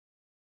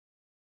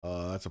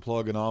That's a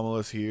plug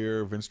anomalous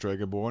here, Vince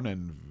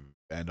Dragonborn,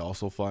 and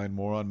also find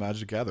more on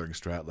Magic Gathering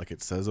strat like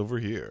it says over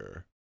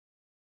here.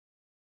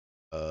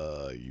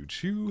 You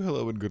too,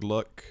 hello and good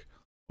luck.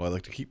 Well, I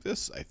like to keep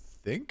this. I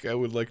think I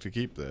would like to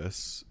keep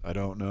this. I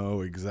don't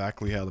know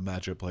exactly how the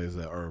matchup plays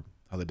out, or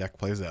how the deck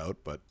plays out,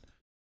 but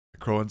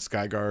Crow and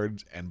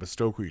Skyguard and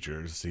Bestow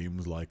creatures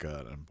seems like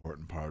an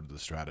important part of the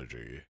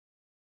strategy.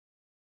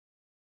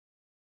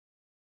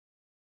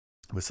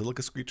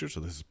 Basilicus creature, so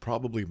this is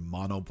probably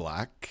mono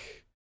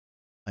black.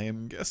 I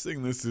am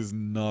guessing this is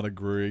not a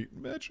great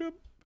matchup.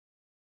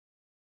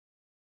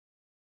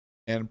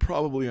 And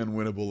probably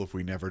unwinnable if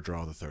we never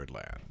draw the third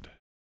land.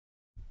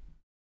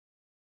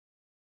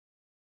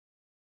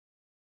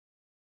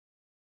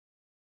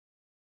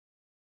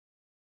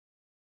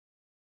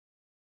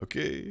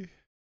 Okay.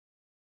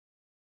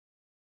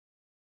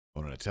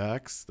 Opponent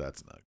attacks.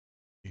 That's not.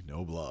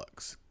 No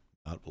blocks.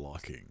 Not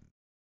blocking.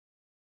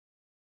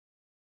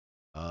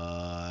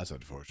 That's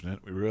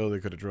unfortunate. We really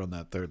could have drawn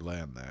that third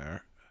land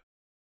there.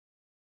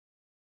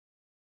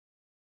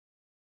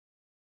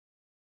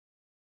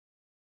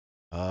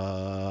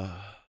 I'm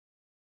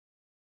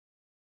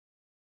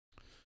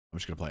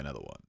just gonna play another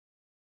one.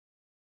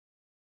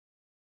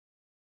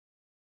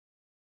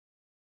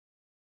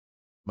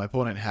 My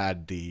opponent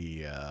had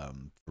the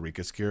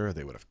Pharika Cure,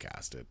 they would have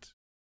cast it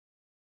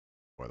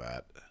for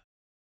that.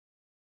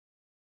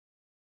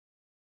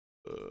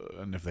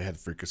 And if they had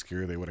Pharika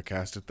Cure, they would have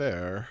cast it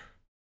there.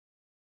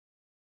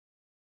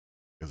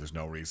 Because there's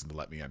no reason to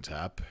let me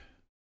untap.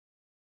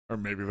 Or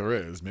maybe there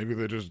is. Maybe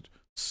they're just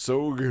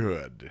so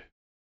good.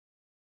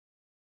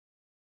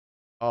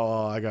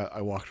 Oh,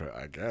 I walked right,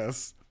 I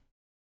guess.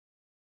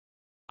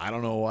 I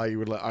don't know why you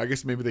would let. I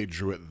guess maybe they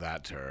drew it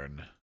that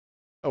turn.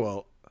 Oh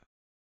well.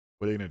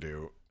 What are you gonna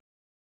do?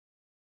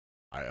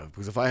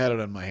 Because if I had it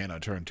in my hand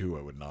on turn 2,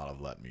 it would not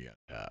have let me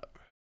untap.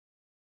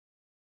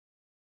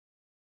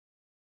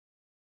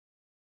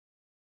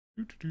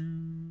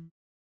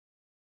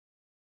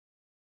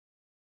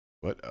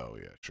 What? Oh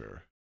yeah,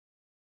 sure.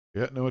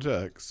 Yeah, no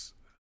attacks.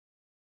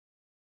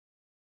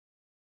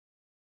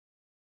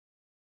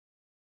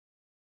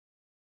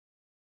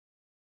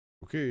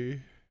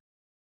 Okay.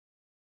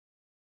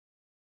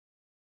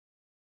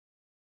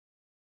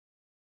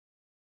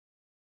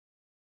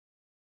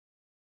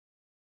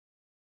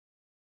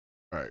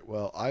 Alright,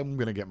 well, I'm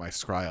gonna get my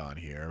scry on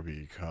here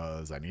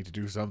because I need to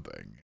do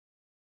something.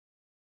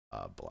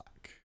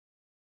 Black.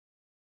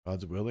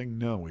 God's Willing?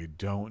 No, we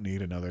don't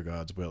need another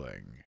God's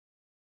Willing.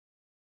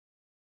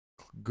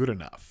 Good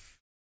enough.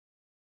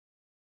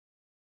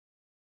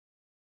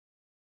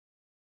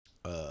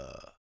 Uh,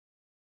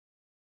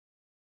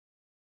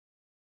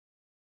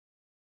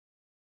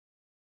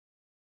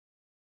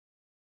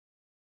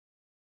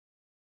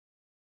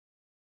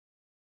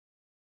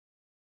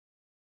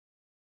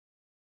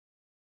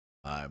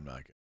 I'm not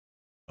gonna.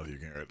 Oh, you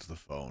can get it to the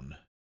phone.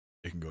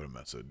 It can go to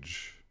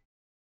message.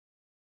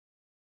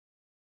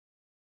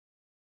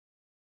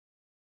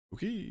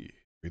 Okay.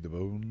 Read the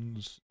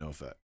bones. No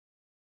effect.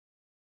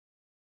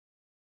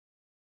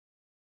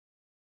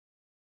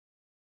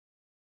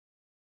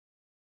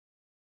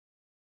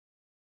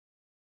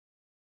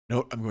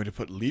 Note, I'm going to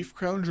put Leaf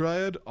Crown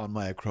Dryad on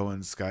my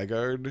Akroan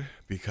Skyguard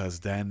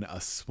because then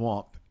a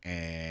swamp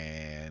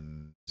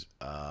and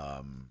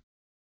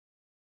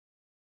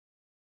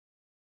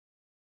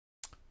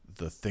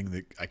the thing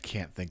that I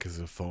can't think is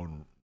a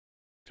phone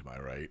to my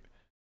right.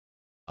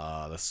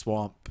 The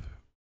swamp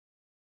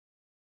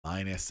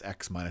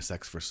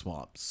 -X for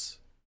swamps.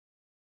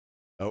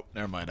 Oh,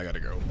 never mind. I gotta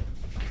go.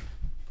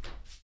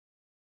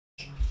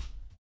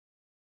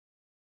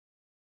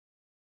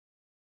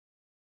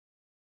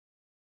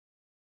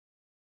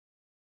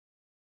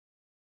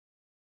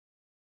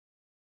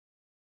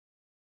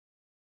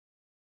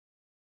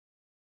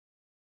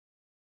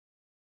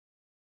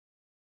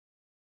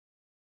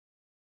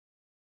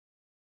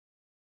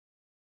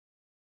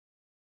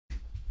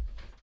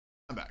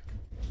 I'm back.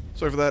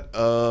 Sorry for that.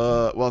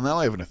 Well, now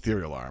I have an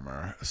ethereal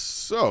armor,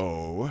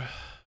 so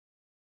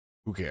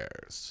who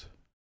cares?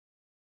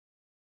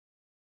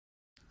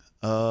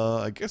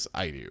 I guess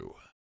I do.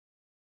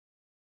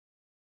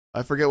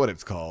 I forget what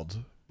it's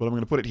called, but I'm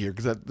gonna put it here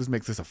because this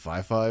makes this a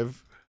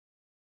 5/5.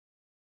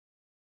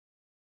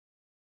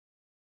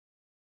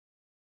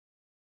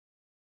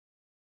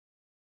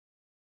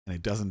 And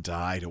it doesn't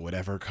die to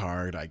whatever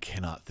card I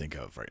cannot think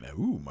of right now.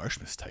 Ooh,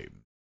 Marshmist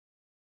Titan.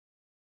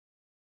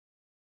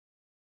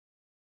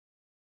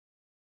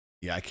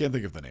 Yeah, I can't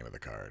think of the name of the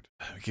card.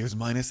 It gives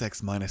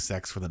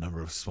 -X for the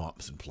number of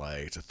swamps in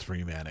play. It's a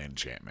 3-mana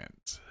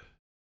enchantment.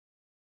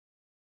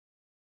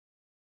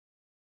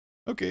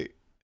 Okay.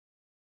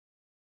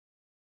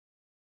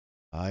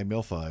 I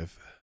mill 5.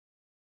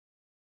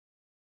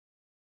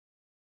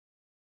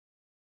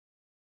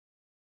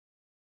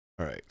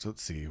 Alright, so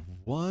let's see.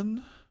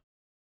 1,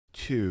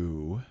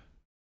 2,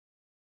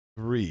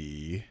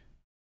 3,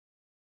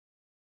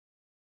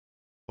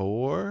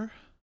 4,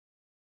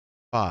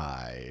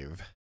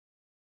 5,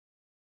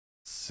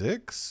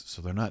 6.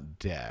 So they're not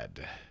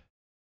dead.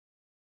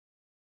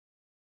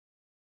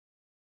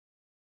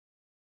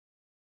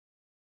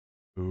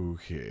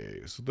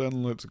 Okay, so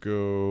then let's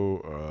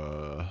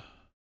go,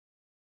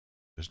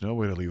 there's no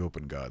way to leave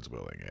open God's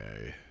Willing,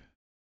 eh?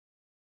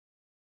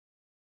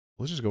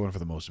 Let's just go in for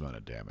the most amount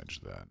of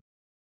damage then.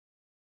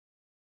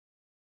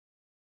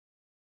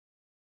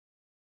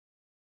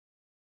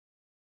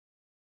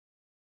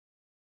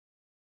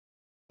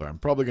 So I'm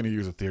probably going to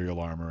use Ethereal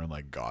Armor and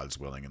like God's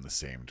Willing in the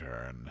same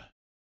turn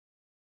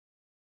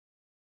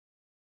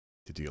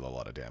to deal a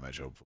lot of damage,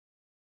 hopefully.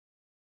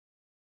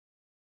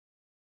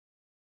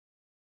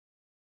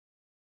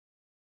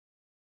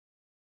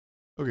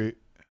 Okay.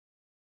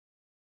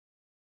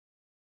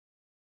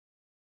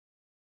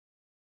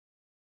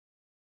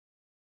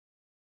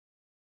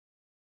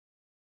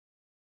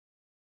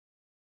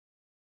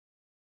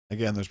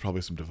 Again, there's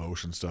probably some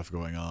devotion stuff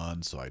going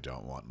on, so I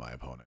don't want my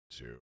opponent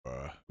to,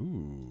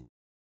 ooh.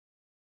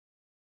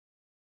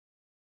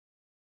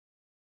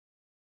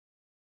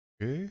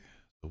 Okay.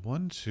 So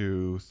 1,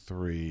 2,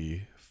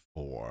 3,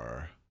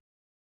 4.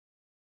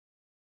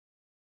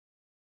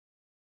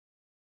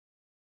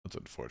 That's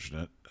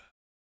unfortunate.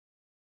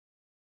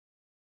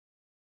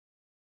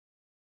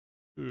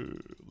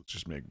 Let's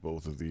just make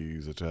both of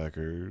these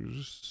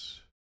attackers.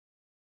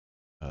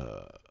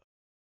 Oh,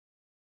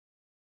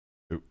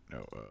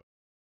 no.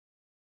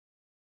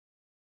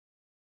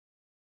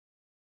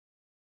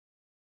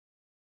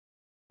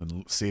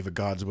 And save a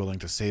God's Willing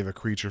to save a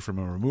creature from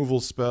a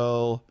removal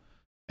spell.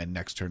 And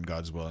next turn,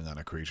 God's Willing on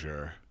a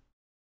creature.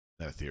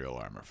 That Ethereal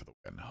Armor for the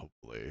win,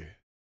 hopefully.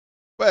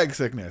 Quag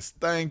Sickness.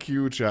 Thank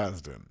you,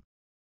 Chasden.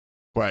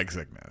 Quag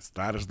Sickness.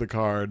 That is the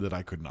card that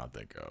I could not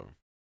think of.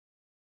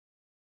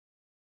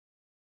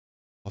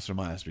 Plus or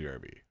minus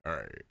BRB.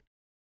 Alright.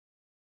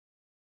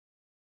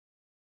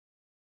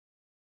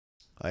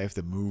 I have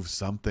to move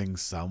something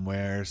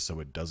somewhere so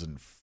it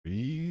doesn't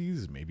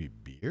freeze. Maybe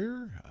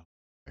beer? I don't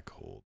like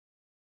cold.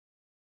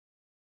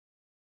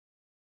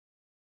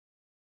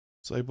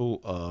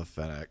 Disciple of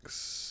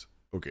Fenix.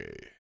 Okay.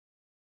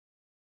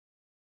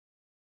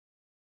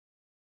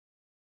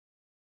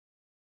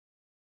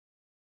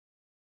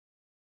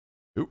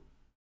 Oop.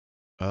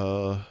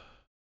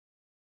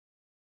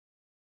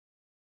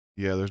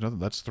 Yeah, there's nothing.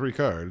 That's 3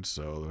 cards,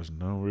 so there's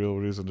no real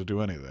reason to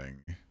do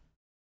anything.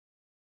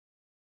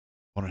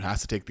 Opponent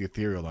has to take the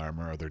Ethereal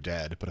Armor or they're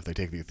dead, but if they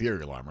take the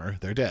Ethereal Armor,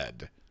 they're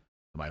dead.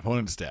 My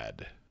opponent's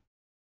dead.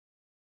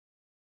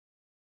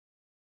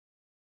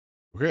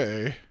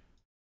 Okay.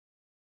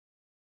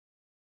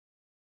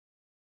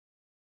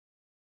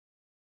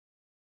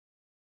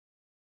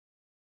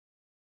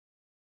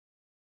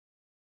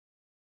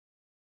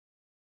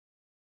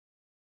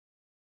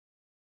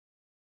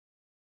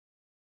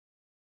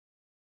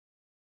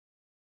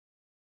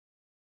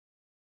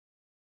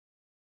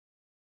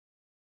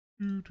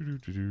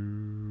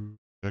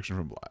 Protection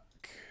from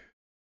black.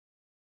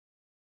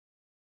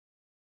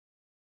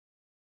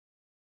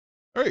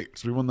 Alright,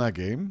 so we won that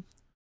game.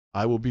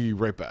 I will be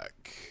right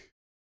back.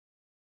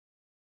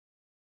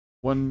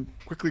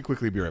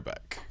 Quickly be right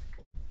back.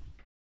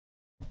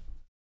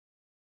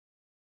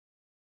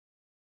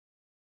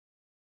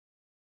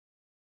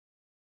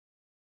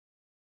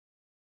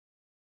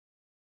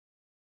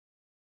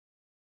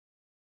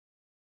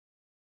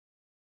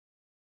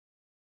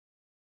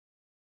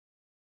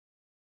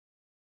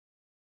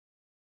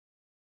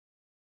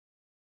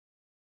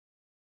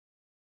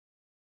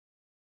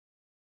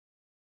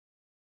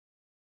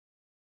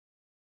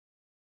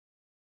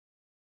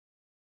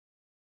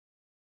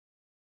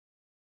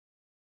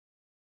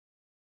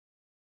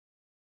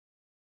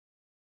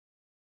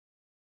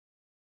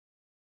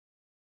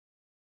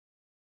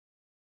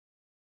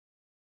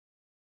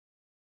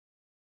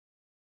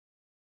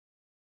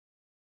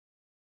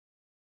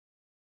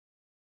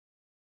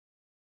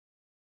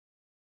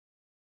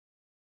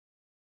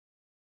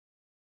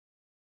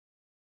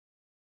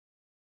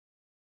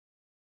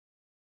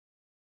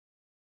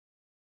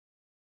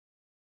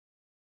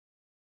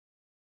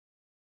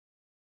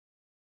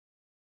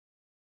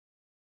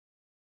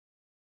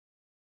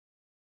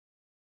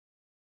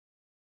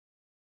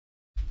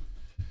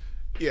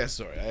 Yeah,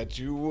 sorry, I had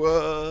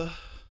to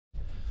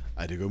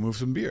go move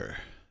some beer.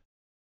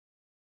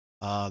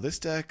 This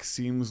deck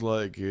seems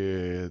like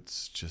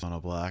it's just on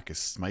a black. Is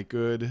Smite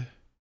good?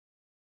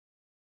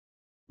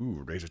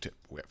 Ooh, Razor Tip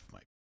Whip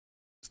might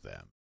use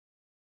them.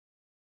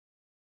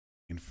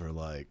 And for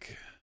like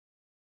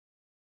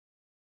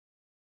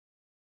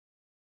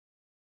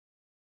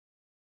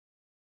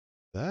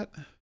that,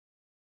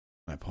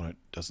 my opponent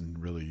doesn't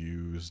really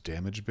use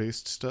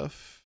damage-based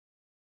stuff.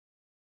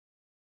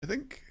 I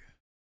think.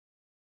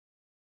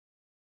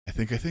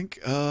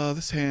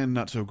 This hand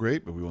not so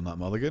great, but we will not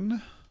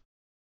mulligan.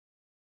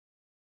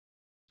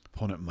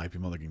 Opponent might be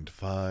mulliganing to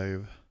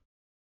 5.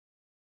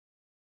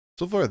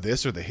 So far,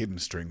 this or the Hidden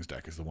Strings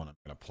deck is the one I'm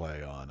going to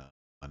play on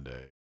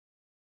Monday.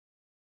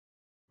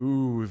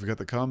 Ooh, we've got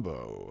the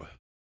combo.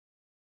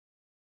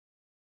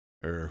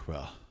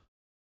 Well,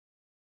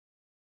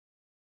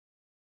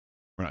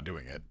 we're not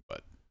doing it,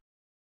 but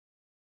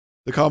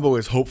the combo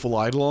is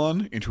Hopeful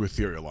Eidolon into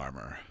Ethereal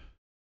Armor.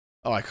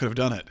 Oh, I could have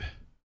done it.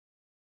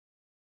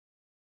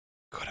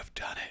 Could have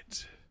done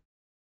it.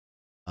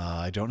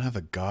 I don't have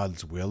a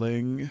God's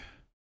Willing,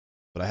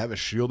 but I have a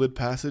Shielded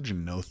Passage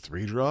and no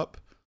 3-drop,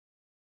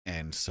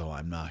 and so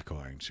I'm not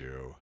going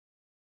to.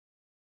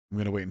 I'm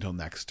going to wait until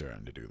next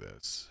turn to do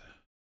this.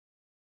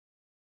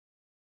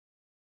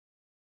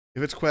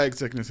 If it's Quag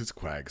Sickness, it's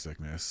Quag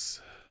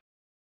Sickness.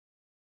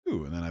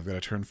 Ooh, and then I've got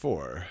a turn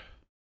 4.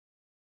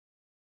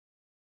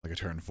 Like a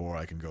turn 4,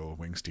 I can go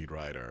Wingsteed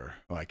Rider.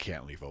 Oh, I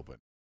can't leave open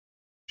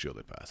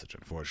Shielded Passage,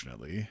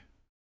 unfortunately.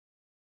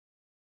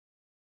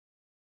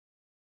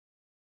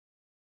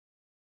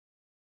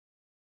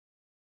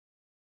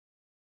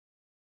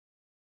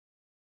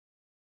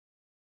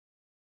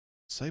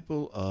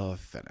 Disciple of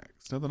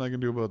Phoenix. Nothing I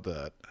can do about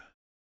that.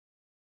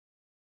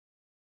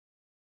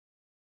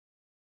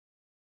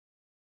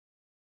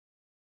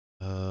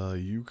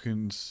 You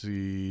can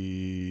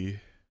see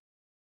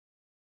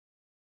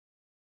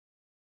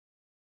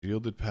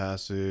Shielded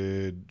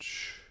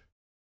Passage,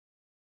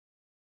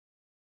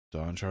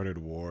 the Uncharted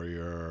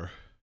Warrior,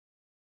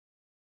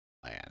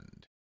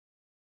 land.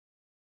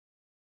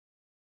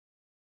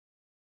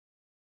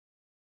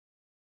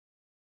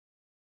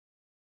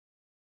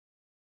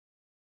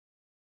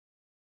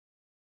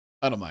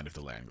 I don't mind if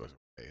the land goes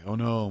away. Oh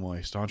no,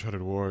 my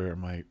Staunch-Hearted Warrior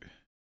might.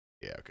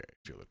 Yeah, okay.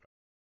 Shielded.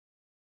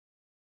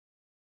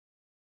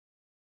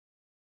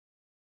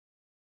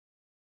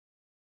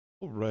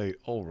 Alright,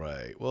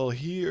 alright. Well,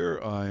 here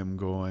I'm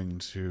going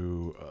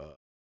to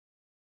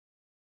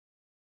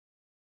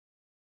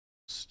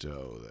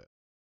stow that.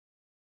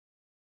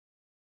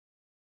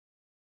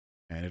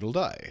 And it'll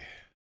die.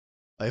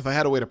 If I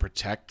had a way to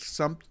protect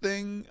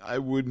something, I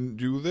wouldn't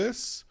do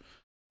this.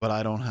 But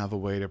I don't have a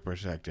way to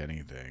protect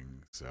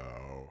anything,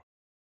 so.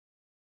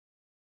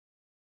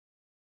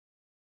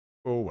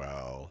 Oh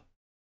well.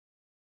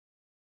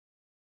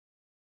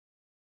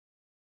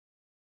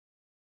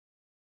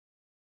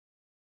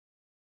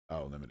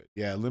 Oh, limited.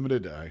 Yeah,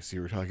 limited. I see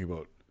we're talking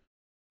about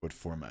what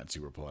formats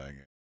you were playing.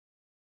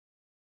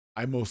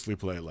 I mostly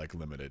play like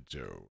limited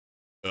too.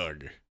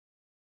 Ugh.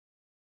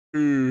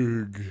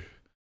 Ugh.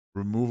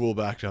 Removal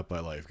backed up by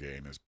life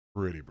gain is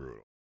pretty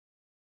brutal.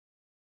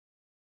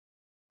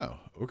 Oh,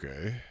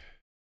 okay.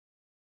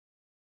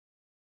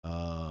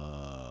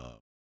 Uh.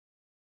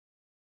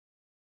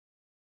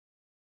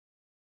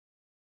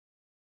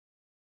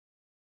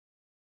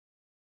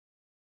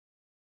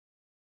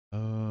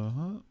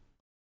 Uh-huh.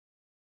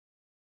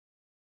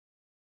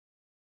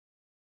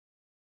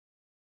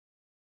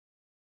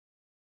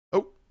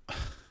 Oh.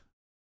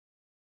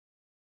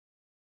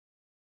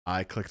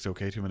 I clicked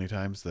okay too many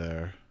times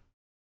there.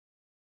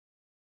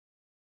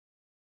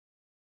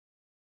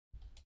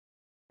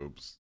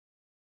 Oops.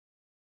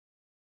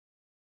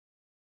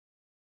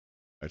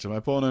 Alright, so my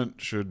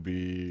opponent should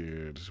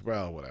be,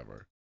 well,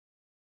 whatever.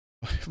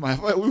 If I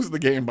lose the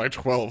game by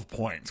 12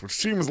 points, which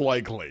seems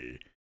likely.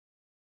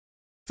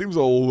 Seems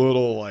a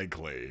little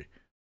likely.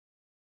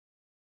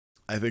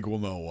 I think we'll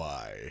know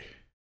why.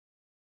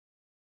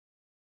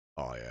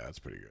 Oh yeah, that's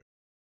pretty good.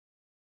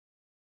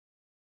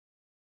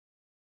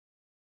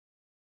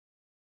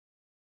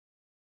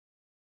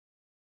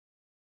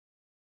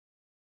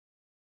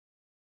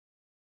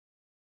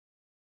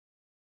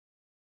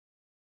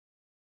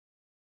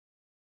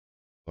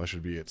 So I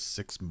should be at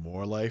 6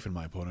 more life, and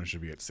my opponent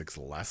should be at 6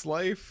 less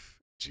life?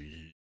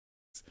 Jeez.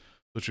 So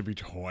it should be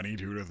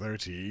 22 to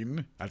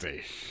 13? That's a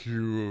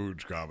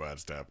huge combat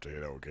step to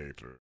hit OK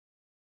through.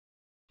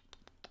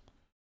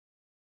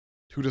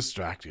 Too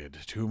distracted.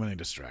 Too many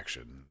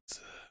distractions.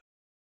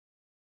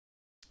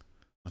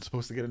 Not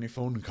supposed to get any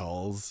phone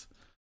calls,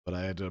 but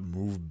I had to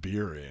move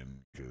beer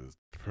in because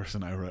the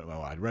person I read,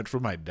 well, I read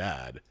from my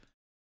dad.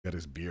 Got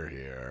his beer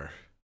here.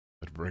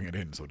 But bring it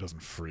in so it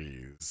doesn't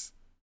freeze.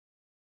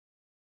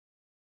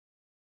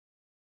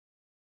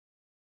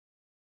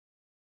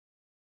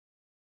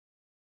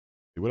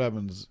 What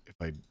happens if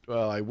I,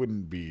 well, I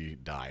wouldn't be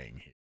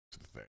dying here.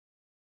 That's the thing.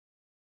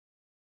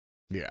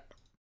 Yeah.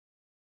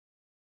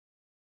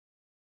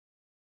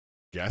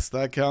 Guess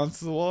that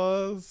counts as a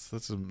loss.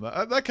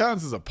 That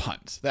counts as a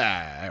punt.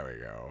 There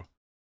we go.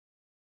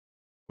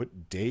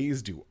 What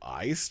days do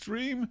I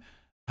stream?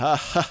 Ha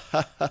ha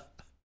ha ha.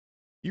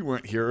 You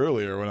weren't here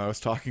earlier when I was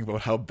talking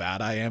about how bad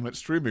I am at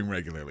streaming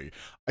regularly.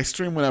 I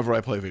stream whenever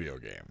I play video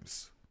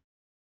games.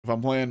 If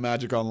I'm playing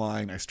Magic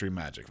Online, I stream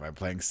Magic. If I'm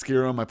playing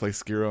Skyrim, I play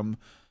Skyrim.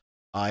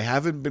 I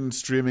haven't been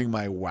streaming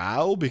my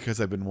WoW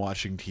because I've been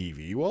watching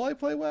TV while I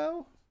play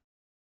WoW.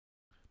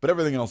 But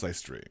everything else I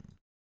stream.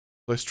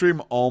 So I stream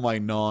all my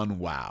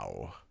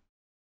non-WoW.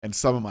 And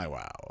some of my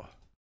WoW.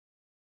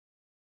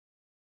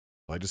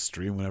 So I just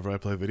stream whenever I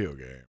play video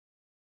game.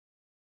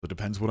 So it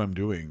depends what I'm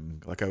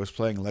doing. Like I was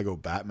playing Lego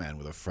Batman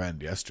with a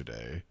friend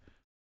yesterday.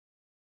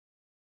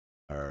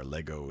 Or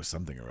Lego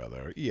something or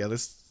other. Yeah,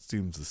 this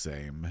seems the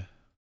same.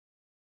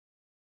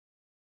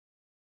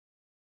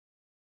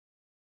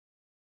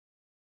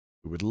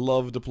 We would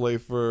love to play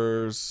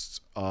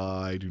first.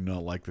 I do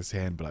not like this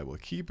hand, but I will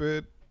keep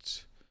it.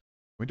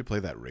 I'm going to play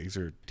that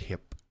Razor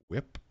Tip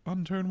Whip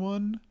on turn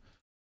 1.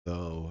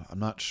 Though I'm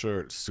not sure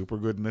it's super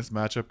good in this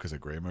matchup because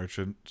of Grey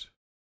Merchant.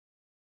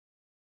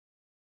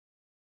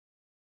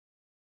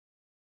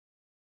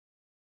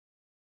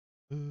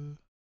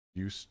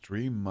 You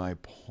stream my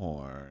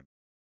porn.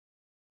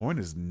 Porn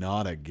is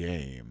not a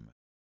game.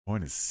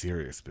 Porn is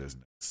serious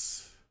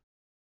business.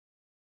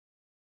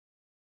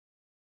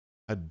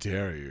 How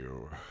dare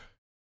you?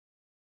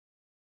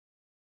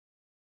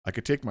 I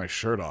could take my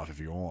shirt off if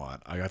you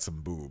want. I got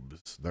some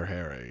boobs. They're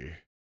hairy.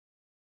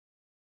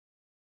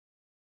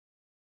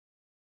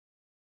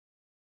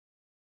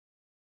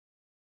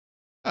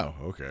 Oh,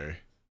 okay.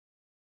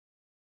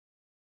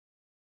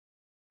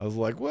 I was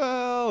like,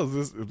 well,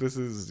 this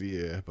is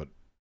yeah, but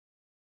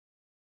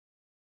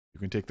you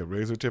can take the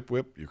razor tip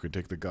whip. You can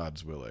take the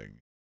God's willing.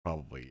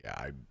 Probably,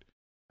 yeah.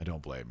 I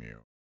don't blame you.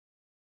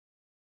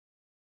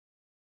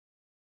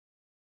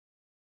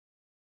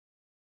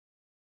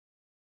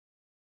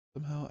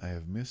 Somehow I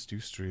have missed you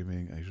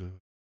streaming. I usually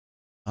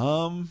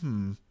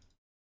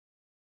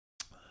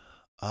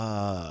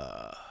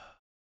uh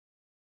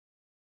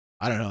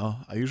I don't know.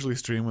 I usually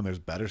stream when there's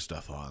better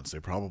stuff on, so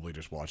you're probably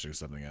just watching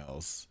something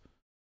else.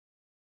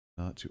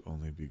 Not to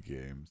only be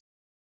games.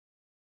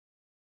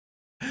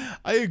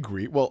 I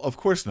agree. Well, of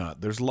course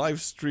not. There's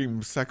live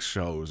stream sex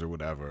shows or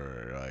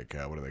whatever. Like,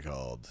 what are they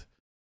called?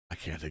 I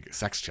can't think.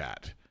 Sex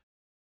chat.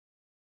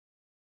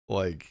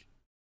 Like,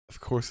 of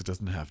course it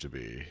doesn't have to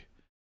be.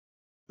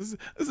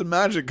 This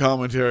magic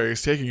commentary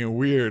is taking a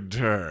weird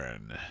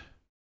turn.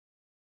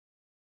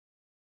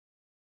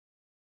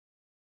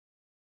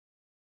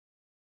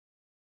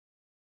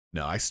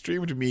 No, I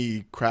streamed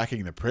me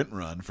cracking the print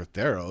run for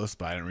Theros,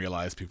 but I didn't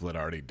realize people had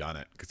already done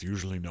it, because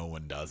usually no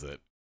one does it,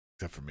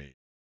 except for me.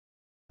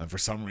 And for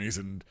some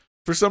reason,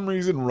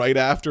 right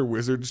after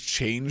Wizards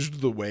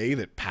changed the way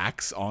that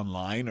packs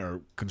online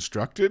are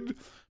constructed,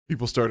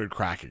 people started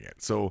cracking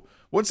it. So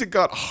once it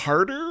got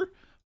harder,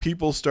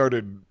 people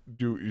started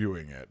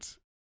doing it.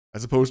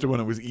 As opposed to when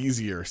it was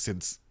easier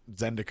since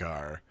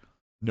Zendikar,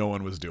 no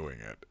one was doing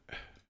it.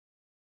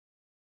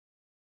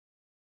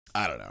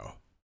 I don't know.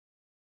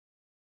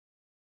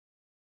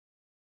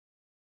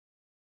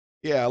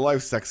 Yeah,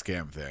 live sex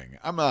cam thing.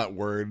 I'm not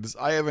words.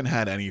 I haven't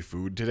had any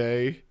food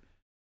today.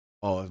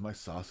 Oh, is my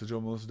sausage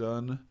almost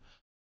done?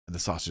 And the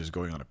sausage is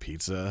going on a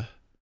pizza.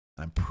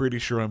 I'm pretty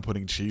sure I'm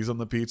putting cheese on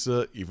the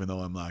pizza, even though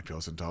I'm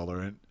lactose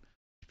intolerant,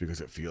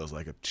 because it feels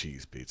like a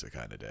cheese pizza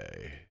kind of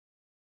day.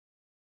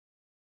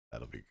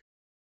 That'll be good.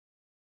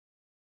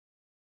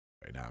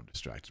 Right now I'm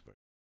distracted by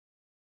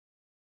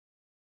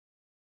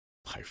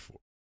life force.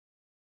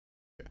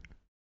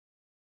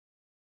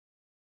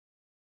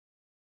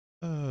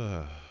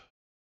 Uh,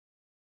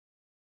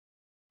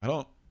 I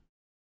don't.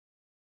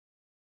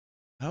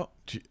 I don't.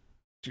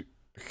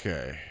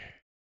 Okay.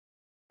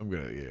 I'm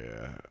gonna.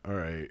 Yeah. All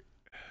right.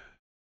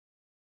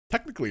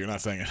 Technically, you're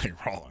not saying anything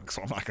wrong,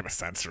 so I'm not gonna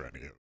censor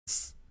any of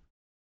this.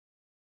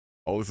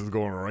 All this is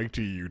going right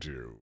to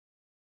YouTube.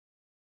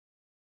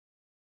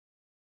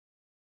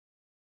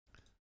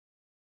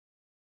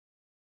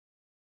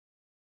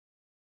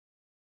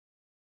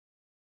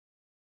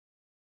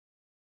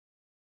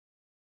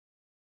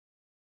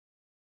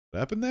 What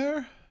happened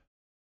there?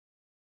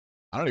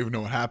 I don't even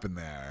know what happened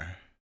there.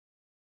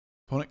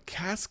 Opponent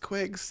cast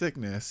Quag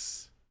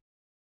Sickness.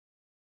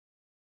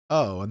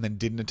 Oh, and then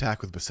didn't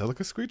attack with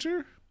Basilica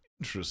Screecher?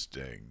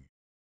 Interesting.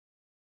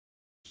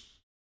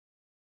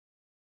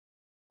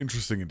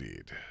 Interesting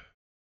indeed.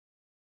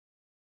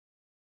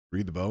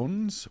 Read the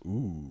Bones?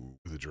 Ooh,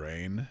 with a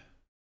drain.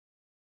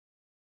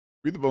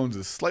 Read the Bones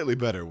is slightly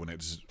better when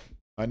it's...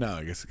 I know,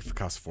 I guess if it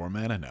costs 4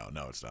 mana?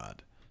 No, it's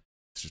not.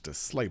 It's just a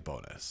slight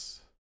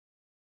bonus.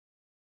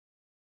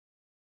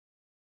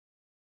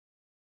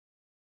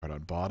 Card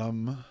on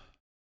bottom.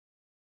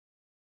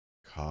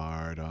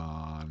 Card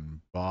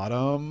on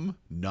bottom.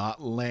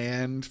 Not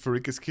land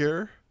Farika's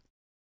Cure.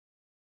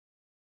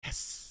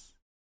 Yes.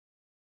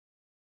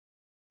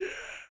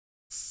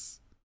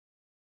 Yes.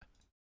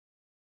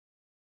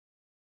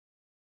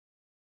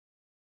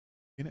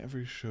 In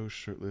every show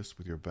shirtless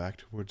with your back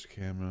towards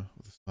camera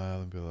with a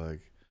smile and be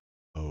like,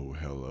 oh,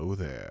 hello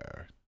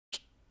there.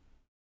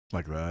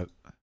 Like that.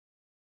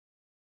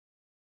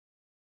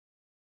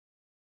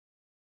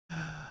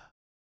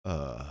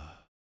 Uh,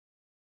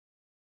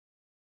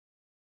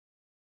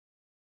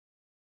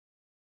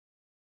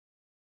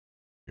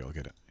 here, I'll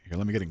get it. Here,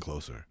 let me get in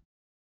closer.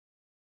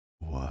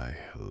 Why,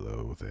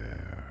 hello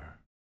there.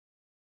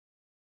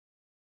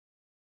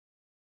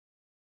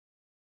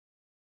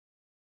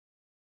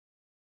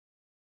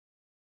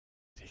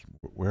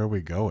 Where are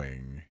we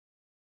going?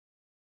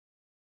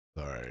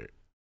 Sorry.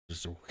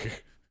 Just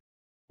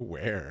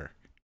where?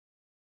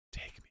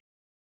 Take me.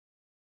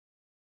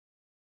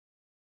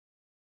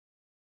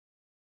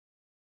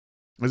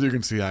 As you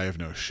can see, I have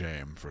no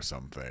shame for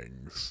some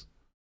things.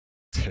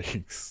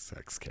 Taking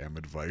sex cam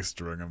advice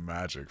during a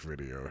magic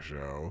video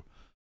show.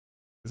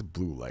 This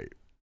blue light.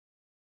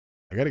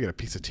 I gotta get a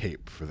piece of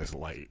tape for this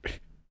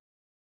light.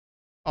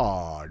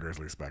 Aw,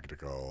 Grizzly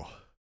Spectacle.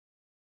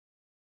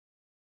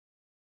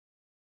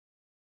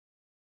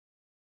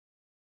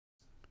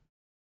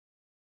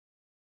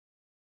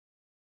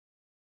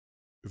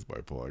 Is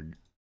my plug.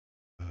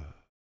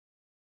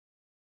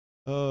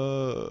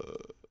 Uh,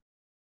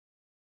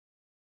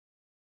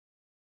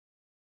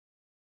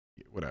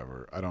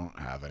 whatever. I don't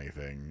have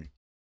anything.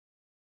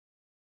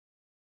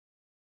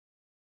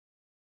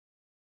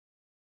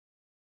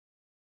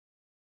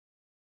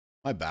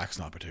 My back's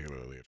not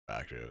particularly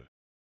attractive.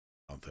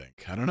 I don't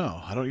think. I don't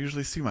know. I don't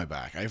usually see my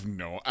back. I have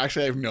no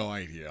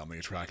idea on the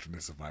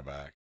attractiveness of my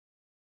back.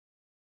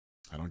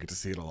 I don't get to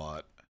see it a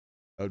lot.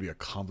 That would be a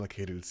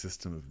complicated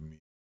system of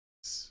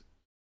means.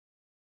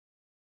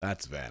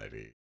 That's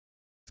vanity.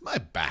 Is my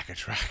back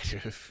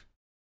attractive?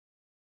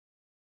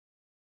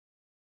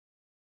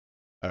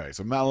 Alright,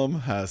 so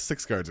Malum has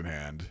 6 cards in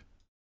hand.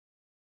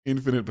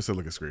 Infinite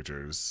Basilica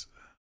Screechers.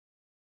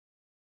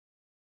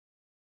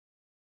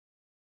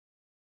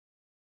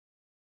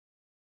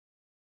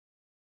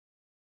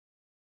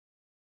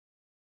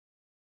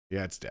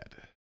 Yeah, it's dead.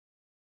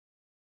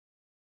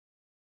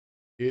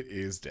 It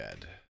is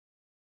dead.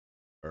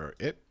 Or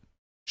it?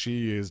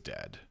 She is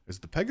dead. Is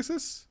it the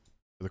Pegasus?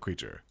 Or the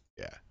creature?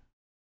 Yeah.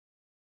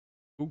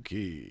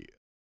 Okay.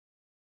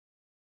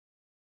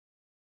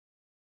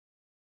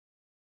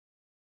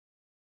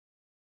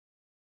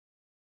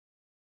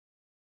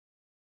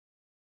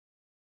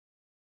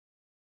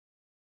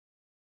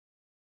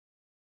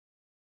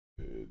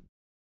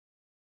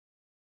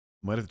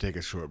 Might have to take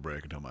a short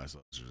break until my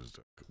just.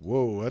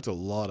 Whoa, that's a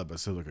lot of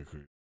Basilica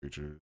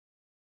creatures.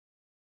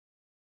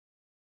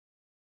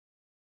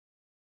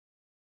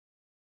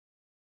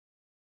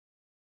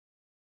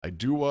 I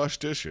do wash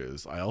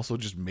dishes. I also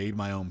just made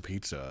my own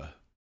pizza.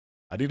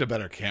 I need a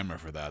better camera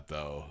for that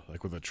though,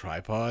 like with a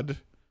tripod.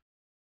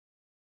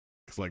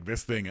 Cause like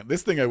this thing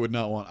I would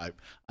not want.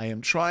 I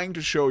am trying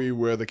to show you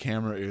where the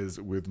camera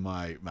is with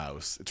my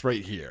mouse. It's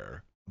right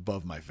here,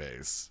 above my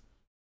face.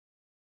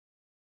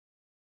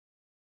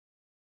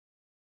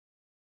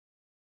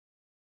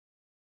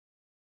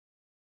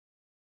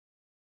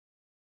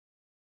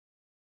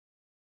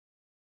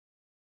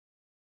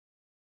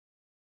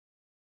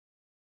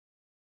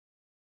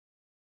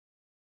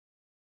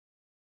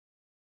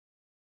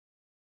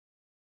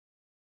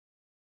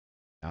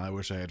 Now I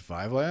wish I had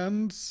 5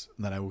 lands,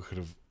 and then I could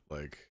have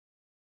like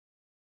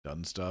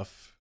done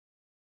stuff.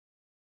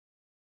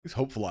 These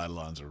hopeful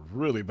eidolons are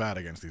really bad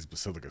against these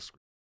Basilica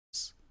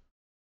screens.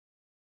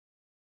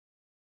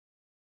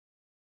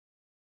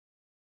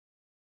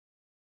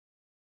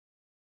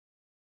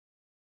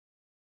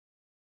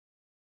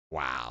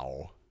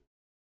 Wow.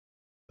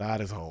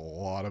 That is a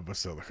lot of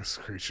Basilica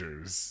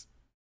creatures.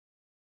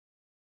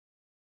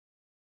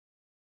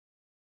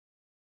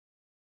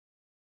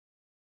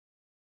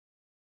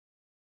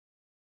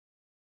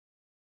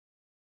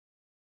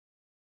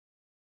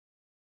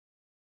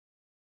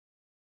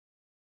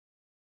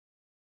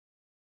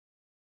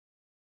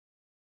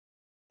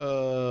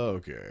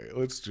 Okay,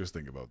 let's just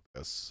think about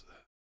this.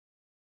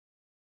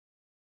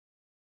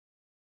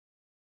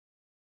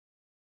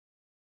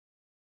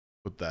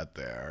 Put that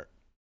there.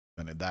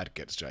 And that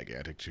gets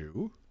gigantic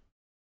too.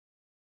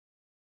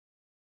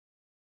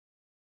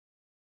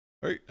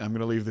 Alright, I'm going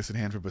to leave this in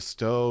hand for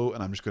Bestow,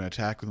 and I'm just going to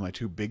attack with my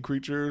 2 big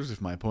creatures.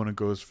 If my opponent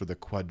goes for the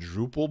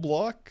quadruple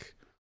block,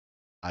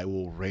 I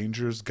will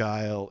Ranger's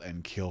Guile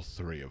and kill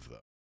 3 of them.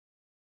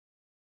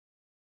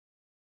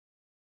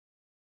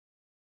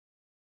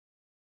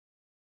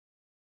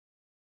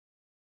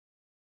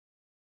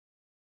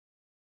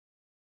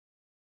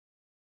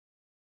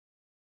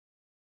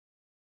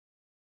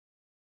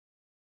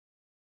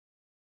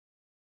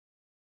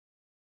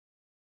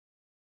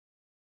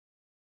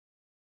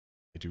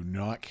 I do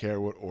not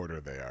care what order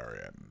they are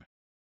in.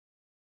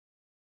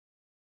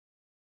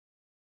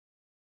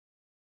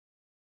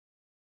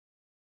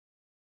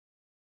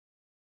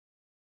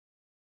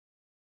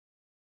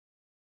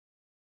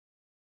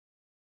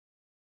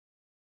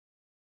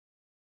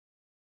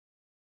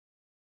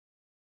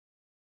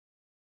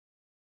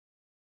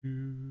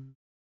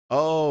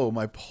 Oh,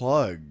 my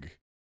plug.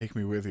 Take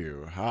me with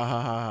you. Ha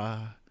ha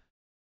ha.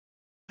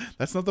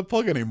 That's not the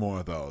plug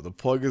anymore, though. The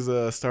plug is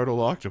a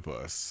startled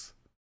octopus.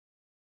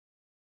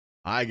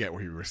 I get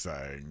what you were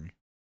saying.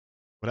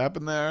 What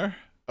happened there?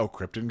 Oh,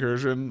 crypt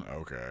incursion?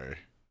 Okay.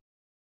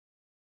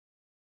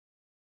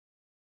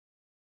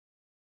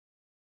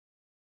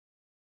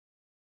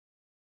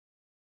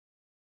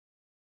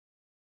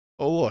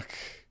 Oh, look.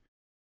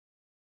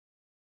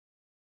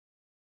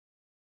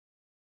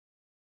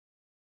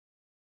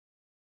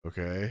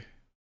 Okay.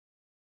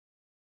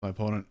 My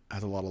opponent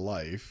has a lot of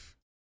life.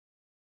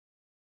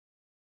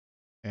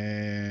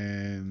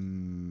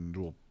 And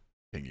we'll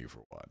ping you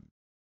for 1.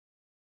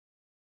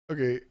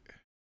 Okay.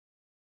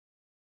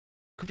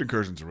 Crypt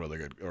Incursion's a really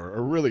good, or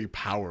a really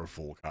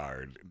powerful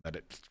card. That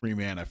it's 3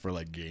 mana for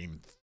like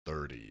gain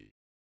 30.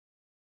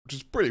 Which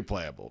is pretty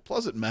playable.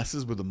 Plus it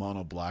messes with the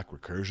mono black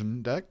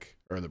recursion deck,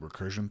 or the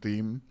recursion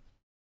theme.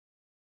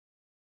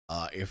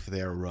 If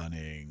they're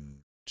running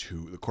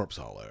to the Corpse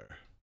Hauler.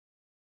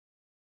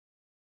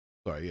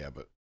 Sorry, yeah,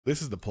 but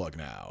this is the plug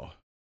now.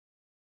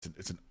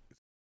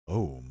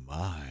 Oh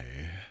my.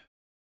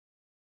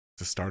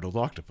 It's a startled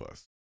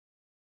octopus.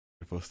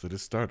 Octopus that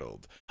is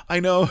startled. I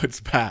know it's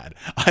bad.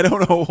 I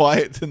don't know why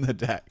it's in the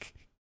deck.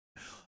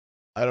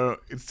 I don't know.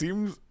 It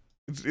seems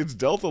It's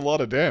dealt a lot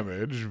of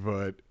damage,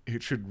 but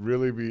it should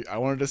really be. I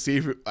wanted to see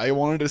if I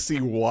wanted to see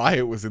why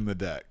it was in the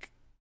deck.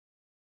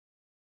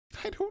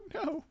 I don't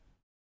know.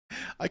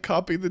 I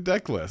copied the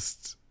deck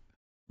list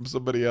from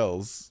somebody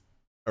else,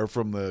 or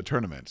from the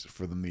tournament,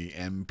 from the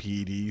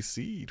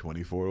MPDC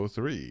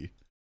 2403,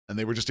 and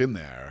they were just in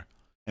there.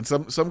 And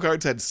some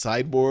cards had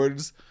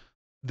sideboards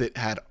that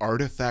had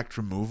artifact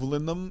removal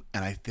in them,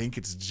 and I think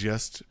it's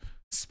just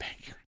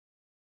Spanker.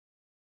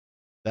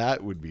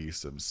 That would be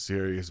some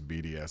serious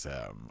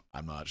BDSM.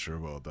 I'm not sure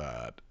about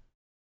that.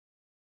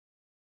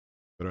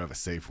 Better have a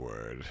safe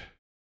word.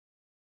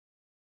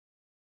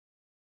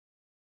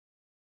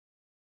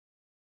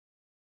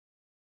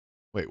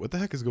 Wait, what the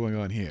heck is going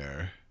on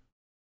here?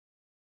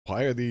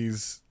 Why are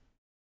these...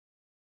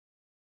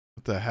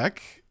 What the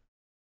heck?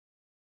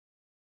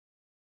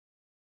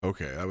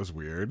 Okay, that was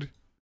weird.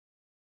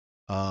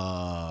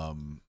 Now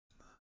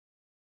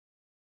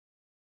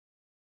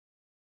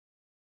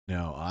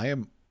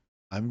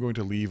I'm going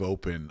to leave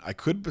open. I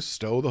could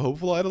bestow the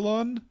Hopeful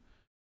Eidolon,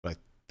 but I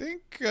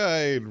think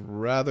I'd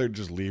rather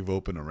just leave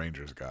open a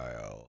Ranger's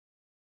Guile.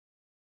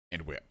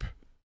 And Whip.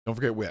 Don't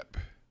forget Whip.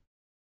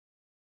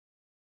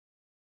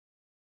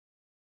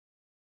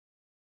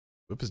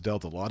 Whip has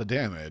dealt a lot of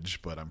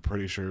damage, but I'm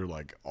pretty sure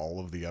like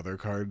all of the other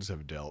cards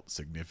have dealt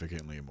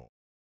significantly more.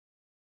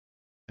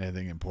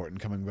 Anything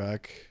important coming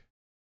back?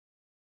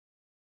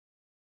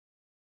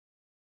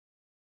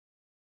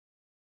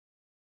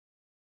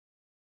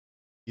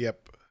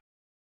 Yep.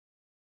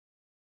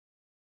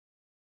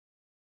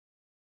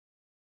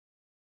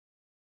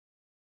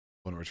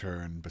 Want to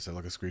return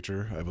Basilica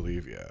Screecher, I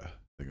believe. Yeah, I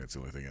think that's the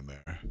only thing in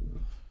there. At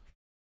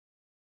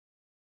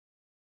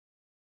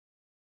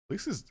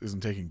least this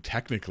isn't taking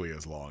technically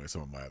as long as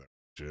some of my other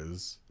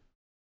matches.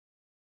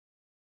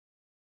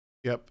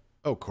 Yep.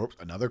 Oh,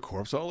 another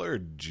Corpse Hauler?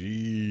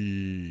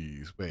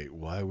 Jeez. Wait,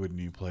 why wouldn't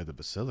you play the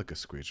Basilica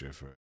Screecher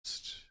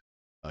first?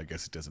 I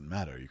guess it doesn't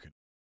matter. You can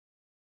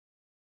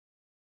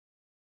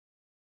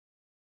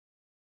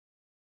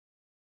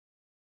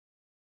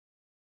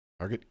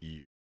target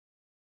E.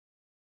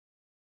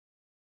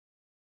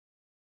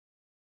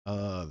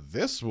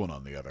 This one,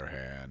 on the other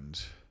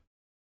hand,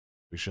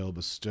 we shall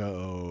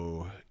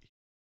bestow.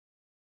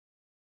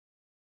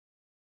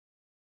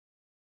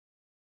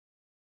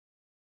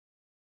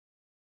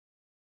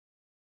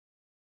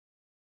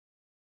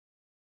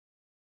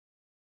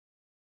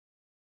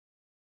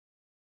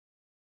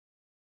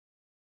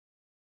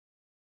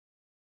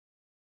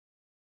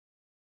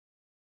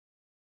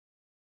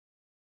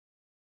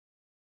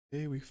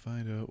 Hey, we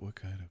find out what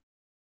kind of.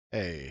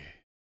 Hey,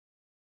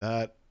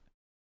 that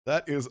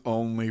that is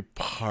only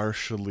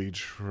partially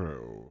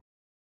true.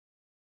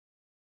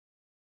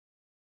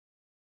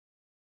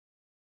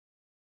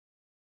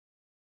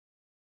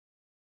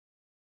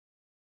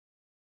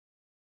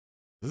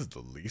 This is the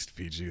least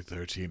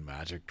PG-13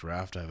 Magic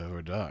draft I've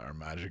ever done, or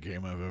Magic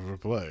game I've ever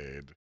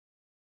played.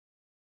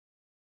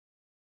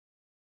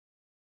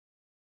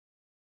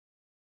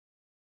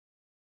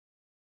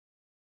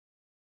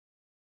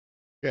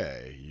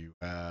 Okay, you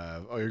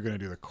have. Oh, you're gonna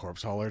do the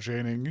Corpse Hauler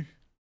chaining?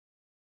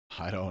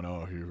 I don't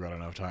know if you've got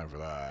enough time for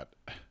that.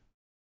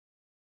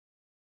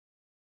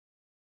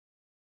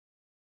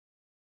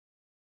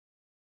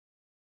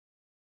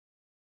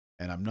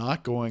 And I'm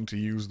not going to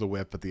use the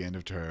whip at the end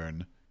of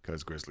turn,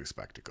 because Grizzly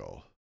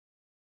Spectacle.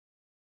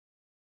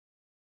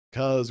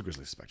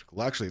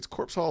 Actually, it's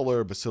Corpse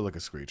Hauler, Basilica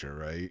Screecher,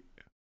 right?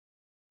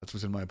 That's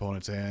what's in my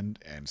opponent's hand,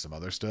 and some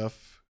other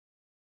stuff.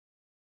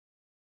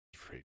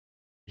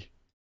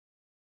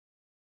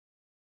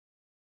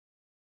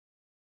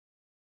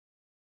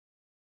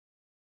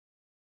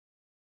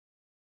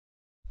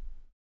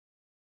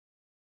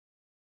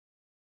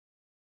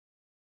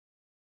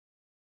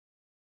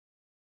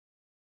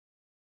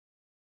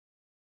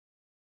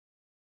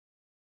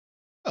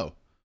 Oh,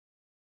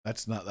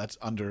 that's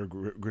under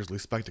Grizzly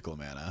Spectacle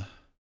mana.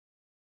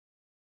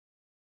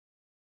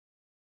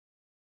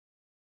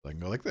 So I can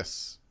go like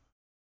this.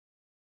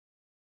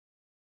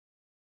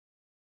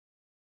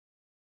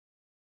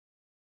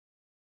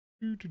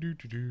 Do, do, do,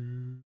 do,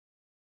 do.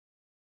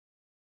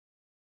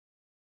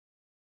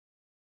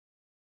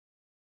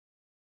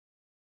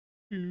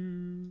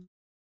 Do.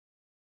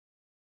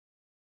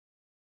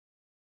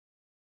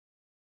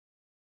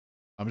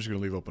 I'm just gonna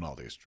leave open all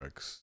these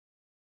tricks.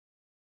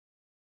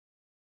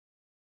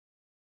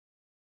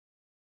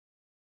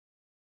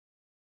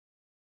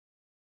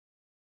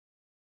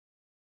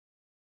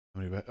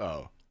 How many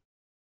oh.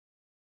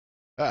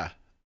 Ah.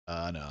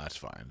 No, that's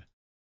fine.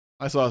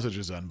 My sausage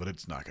is done, but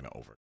it's not gonna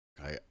over.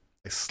 I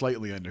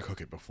slightly undercook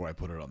it before I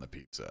put it on the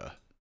pizza.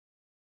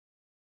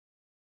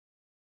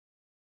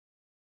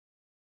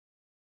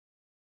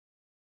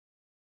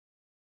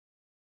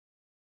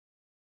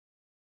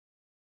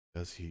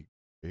 Does he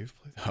grave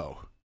play?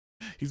 Oh.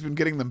 He's been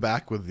getting them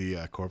back with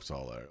the Corpse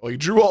Hauler. Well, he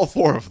drew all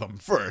four of them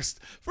first.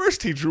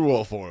 First, he drew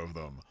all four of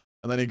them.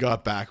 And then he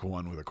got back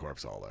one with a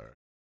Corpse Hauler.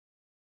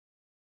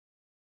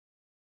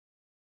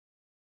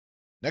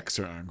 Next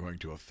turn, I'm going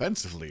to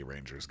offensively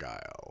Ranger's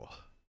Guile.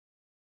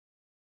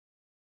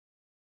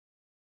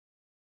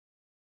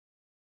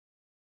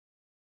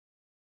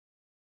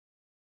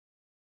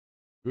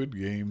 Good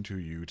game to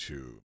you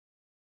too.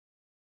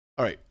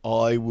 Alright,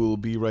 I will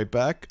be right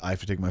back. I have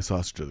to take my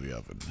sausage to the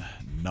oven.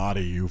 Not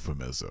a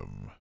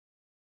euphemism.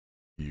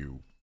 You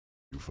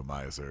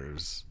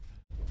euphemizers.